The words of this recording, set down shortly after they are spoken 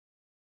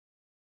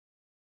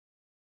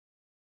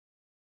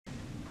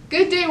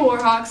Good day,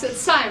 Warhawks.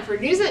 It's time for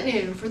News at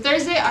Noon for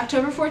Thursday,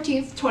 October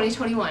 14th,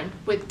 2021,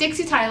 with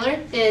Dixie Tyler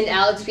and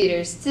Alex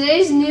Peters.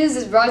 Today's news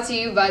is brought to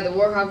you by the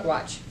Warhawk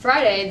Watch.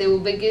 Friday, they will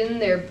begin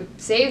their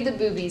Save the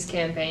Boobies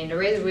campaign to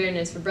raise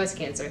awareness for breast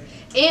cancer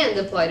and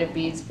the plight of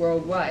beads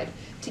worldwide.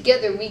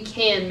 Together, we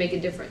can make a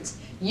difference.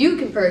 You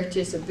can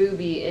purchase a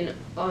boobie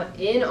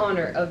in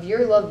honor of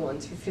your loved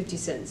ones for 50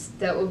 cents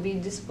that will be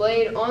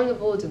displayed on the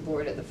bulletin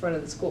board at the front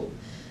of the school.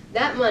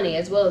 That money,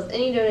 as well as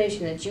any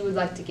donation that you would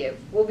like to give,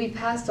 will be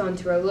passed on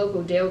to our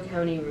local Dale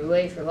County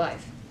Relay for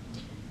Life.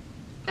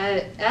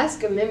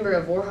 Ask a member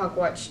of Warhawk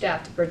Watch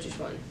staff to purchase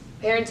one.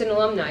 Parents and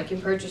alumni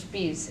can purchase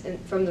beads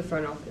from the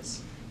front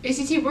office.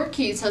 ACT Work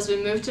Keys has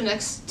been moved to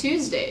next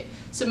Tuesday,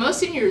 so most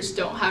seniors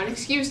don't have an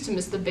excuse to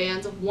miss the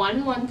bands of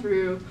 1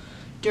 through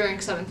during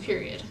 7th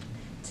period.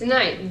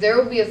 Tonight, there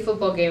will be a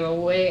football game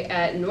away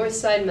at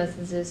Northside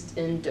Methodist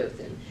in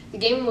Dothan. The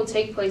game will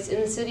take place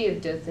in the city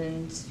of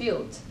Dothan's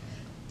fields.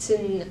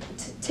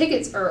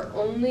 Tickets are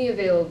only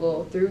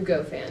available through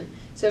GoFan,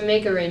 so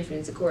make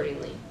arrangements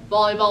accordingly.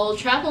 Volleyball will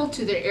travel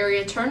to their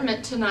area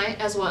tournament tonight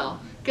as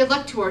well. Good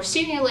luck to our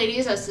senior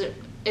ladies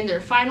in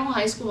their final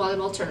high school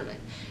volleyball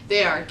tournament.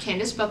 They are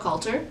Candace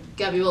Buckhalter,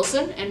 Gabby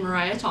Wilson, and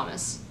Mariah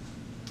Thomas.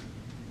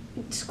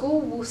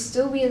 School will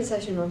still be in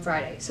session on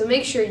Friday, so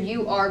make sure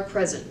you are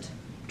present.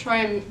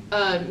 Troy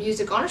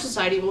Music Honor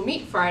Society will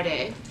meet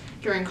Friday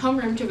during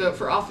homeroom to vote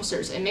for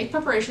officers and make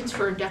preparations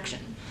for induction.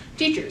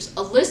 Teachers,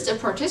 a list of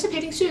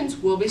participating students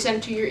will be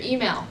sent to your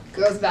email.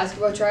 Girls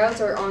basketball tryouts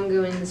are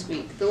ongoing this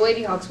week. The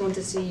Lady Hawks want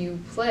to see you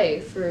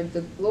play for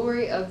the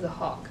glory of the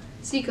Hawk.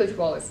 See Coach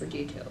Waller for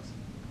details.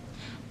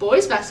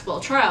 Boys basketball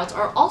tryouts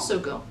are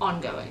also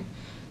ongoing.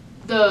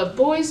 The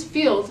boys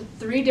field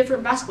 3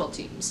 different basketball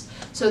teams,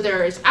 so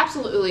there is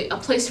absolutely a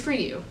place for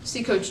you.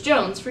 See Coach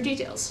Jones for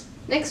details.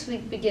 Next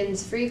week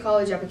begins Free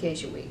College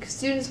Application Week.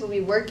 Students will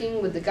be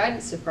working with the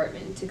guidance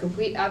department to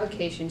complete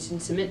applications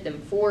and submit them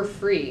for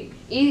free.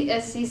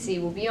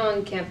 ESCC will be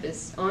on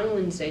campus on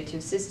Wednesday to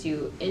assist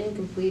you in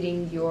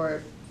completing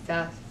your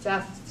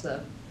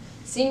FAFSA.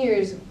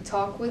 Seniors,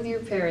 talk with your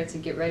parents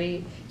and get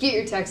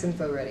your tax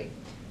info ready.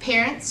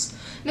 Parents,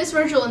 Ms.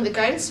 Virgil and the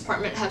guidance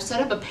department have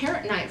set up a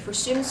parent night for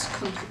students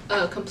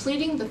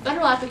completing the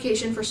federal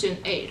application for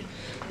student aid.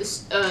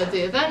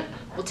 The event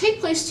will take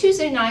place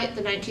Tuesday night,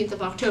 the 19th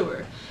of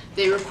October.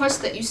 They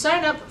request that you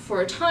sign up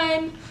for a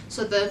time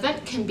so the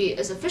event can be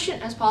as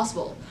efficient as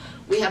possible.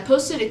 We have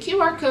posted a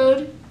QR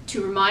code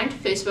to remind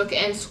Facebook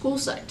and school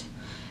site.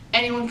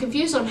 Anyone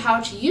confused on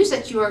how to use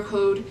that QR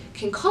code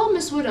can call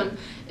Ms. Woodham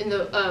in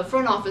the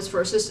front office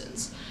for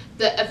assistance.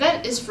 The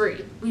event is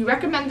free. We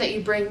recommend that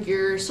you bring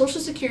your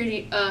social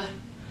security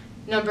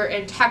number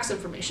and tax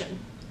information.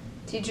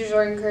 Teachers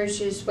are encouraged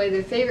to display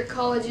their favorite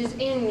colleges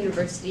and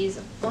universities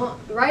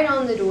right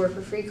on the door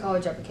for Free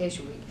College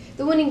Application Week.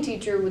 The winning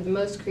teacher with the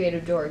most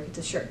creative door gets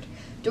a shirt.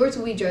 Doors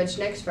will be judged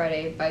next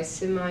Friday by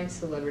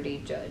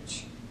semi-celebrity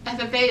judge.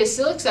 FFA is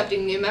still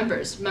accepting new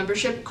members.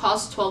 Membership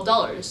costs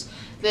 $12.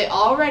 They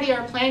already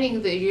are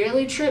planning the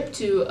yearly trip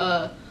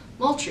to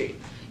Moultrie.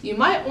 You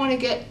might want to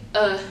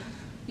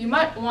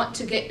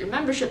get your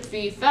membership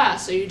fee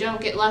fast so you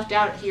don't get left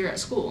out here at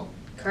school.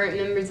 Current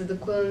members of the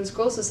Quillen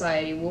Scroll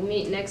Society will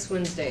meet next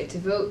Wednesday to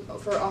vote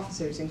for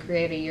officers and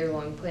create a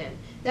year-long plan.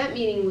 That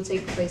meeting will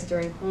take place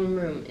during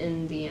homeroom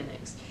in the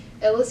annex.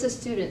 A list of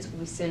students will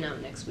be sent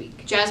out next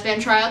week. Jazz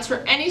band tryouts for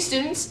any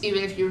students,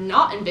 even if you're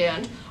not in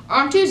band,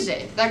 are on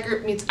Tuesday. That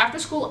group meets after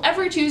school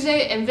every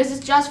Tuesday and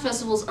visits jazz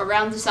festivals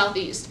around the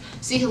Southeast.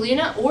 See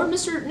Helena or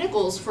Mr.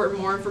 Nichols for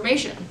more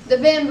information. The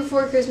band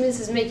Before Christmas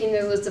is making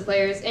their list of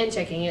players and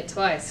checking it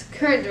twice.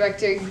 Current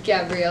director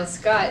Gabrielle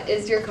Scott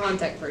is your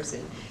contact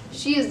person.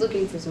 She is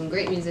looking for some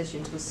great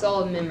musicians with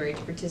solid memory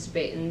to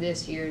participate in the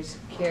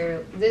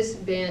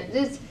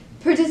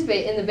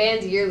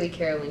band's yearly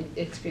caroling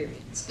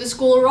experience. The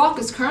School of Rock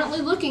is currently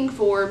looking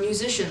for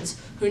musicians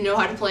who know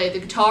how to play the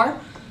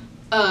guitar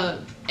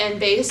and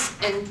bass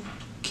and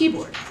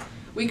keyboard.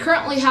 We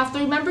currently have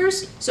 3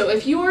 members, so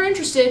if you are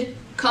interested,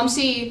 come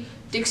see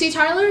Dixie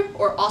Tyler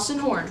or Austin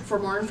Horn for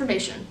more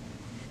information.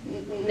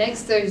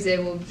 Next Thursday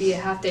will be a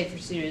half day for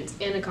students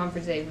and a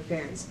conference day for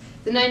parents.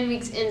 The 9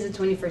 weeks ends the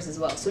 21st as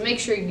well, so make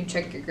sure you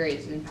check your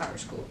grades in Power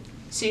School.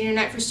 Senior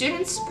night for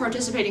students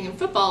participating in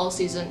football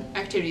season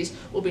activities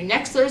will be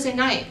next Thursday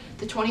night,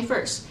 the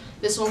 21st.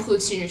 This will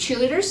include senior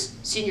cheerleaders,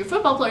 senior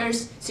football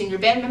players, senior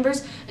band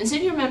members, and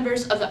senior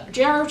members of the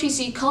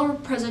JROTC color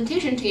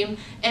presentation team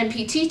and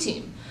PT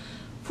team.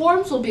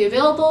 Forms will be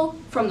available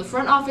from the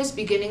front office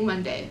beginning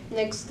Monday.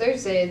 Next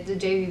Thursday, the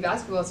JV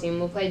basketball team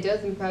will play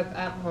Dothan Prep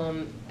at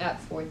home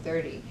at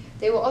 4:30.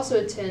 They will also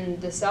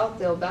attend the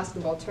Southdale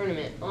basketball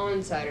tournament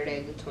on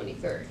Saturday, the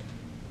 23rd.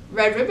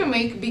 Red Ribbon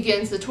Week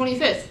begins the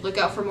 25th. Look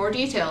out for more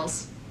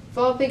details.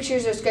 Fall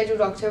pictures are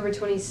scheduled October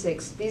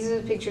 26th. These are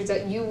the pictures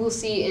that you will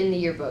see in the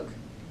yearbook.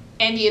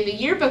 Andy and the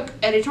yearbook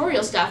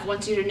editorial staff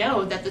wants you to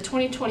know that the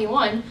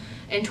 2021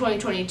 and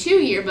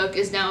 2022 yearbook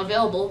is now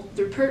available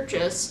through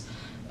purchase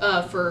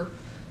for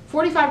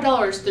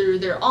 $45 through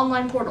their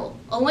online portal.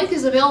 A link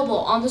is available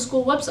on the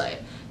school website.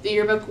 The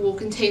yearbook will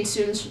contain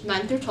students from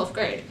 9th through 12th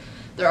grade.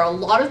 There are a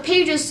lot of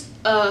pages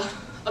of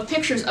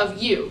pictures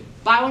of you.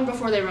 Buy one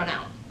before they run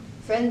out.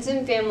 Friends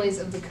and families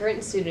of the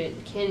current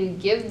student can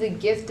give the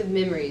gift of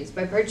memories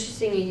by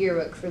purchasing a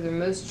yearbook for their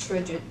most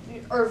treasured,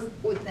 or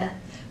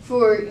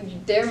for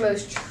their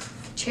most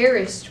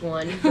cherished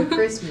one for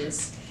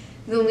Christmas.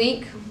 The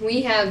link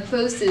we have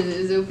posted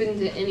is open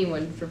to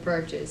anyone for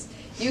purchase.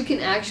 You can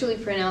actually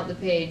print out the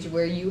page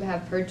where you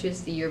have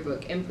purchased the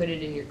yearbook and put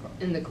it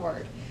in the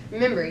card.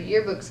 Remember,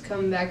 yearbooks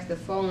come back the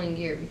following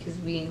year because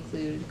we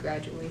include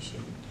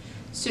graduation.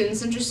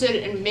 Students interested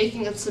in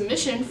making a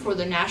submission for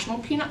the National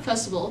Peanut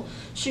Festival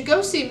should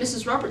go see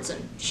Mrs.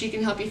 Robertson. She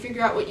can help you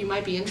figure out what you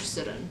might be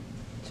interested in.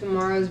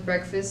 Tomorrow's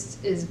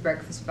breakfast is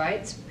breakfast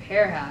bites,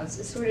 pear halves,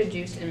 assorted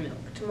juice, and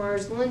milk.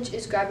 Tomorrow's lunch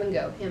is grab and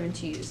go, ham and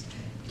cheese,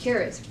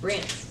 carrots,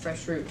 ranch, fresh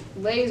fruit,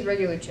 Lay's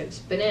regular chips,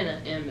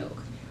 banana, and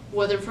milk.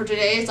 Weather for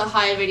today is a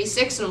high of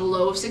 86 and a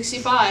low of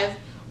 65.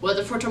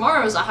 Weather for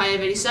tomorrow is a high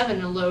of 87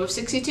 and a low of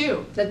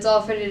 62. That's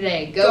all for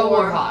today. Go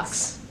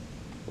Warhawks!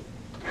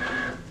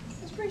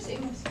 That's pretty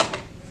seamless.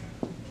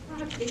 I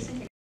don't have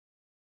to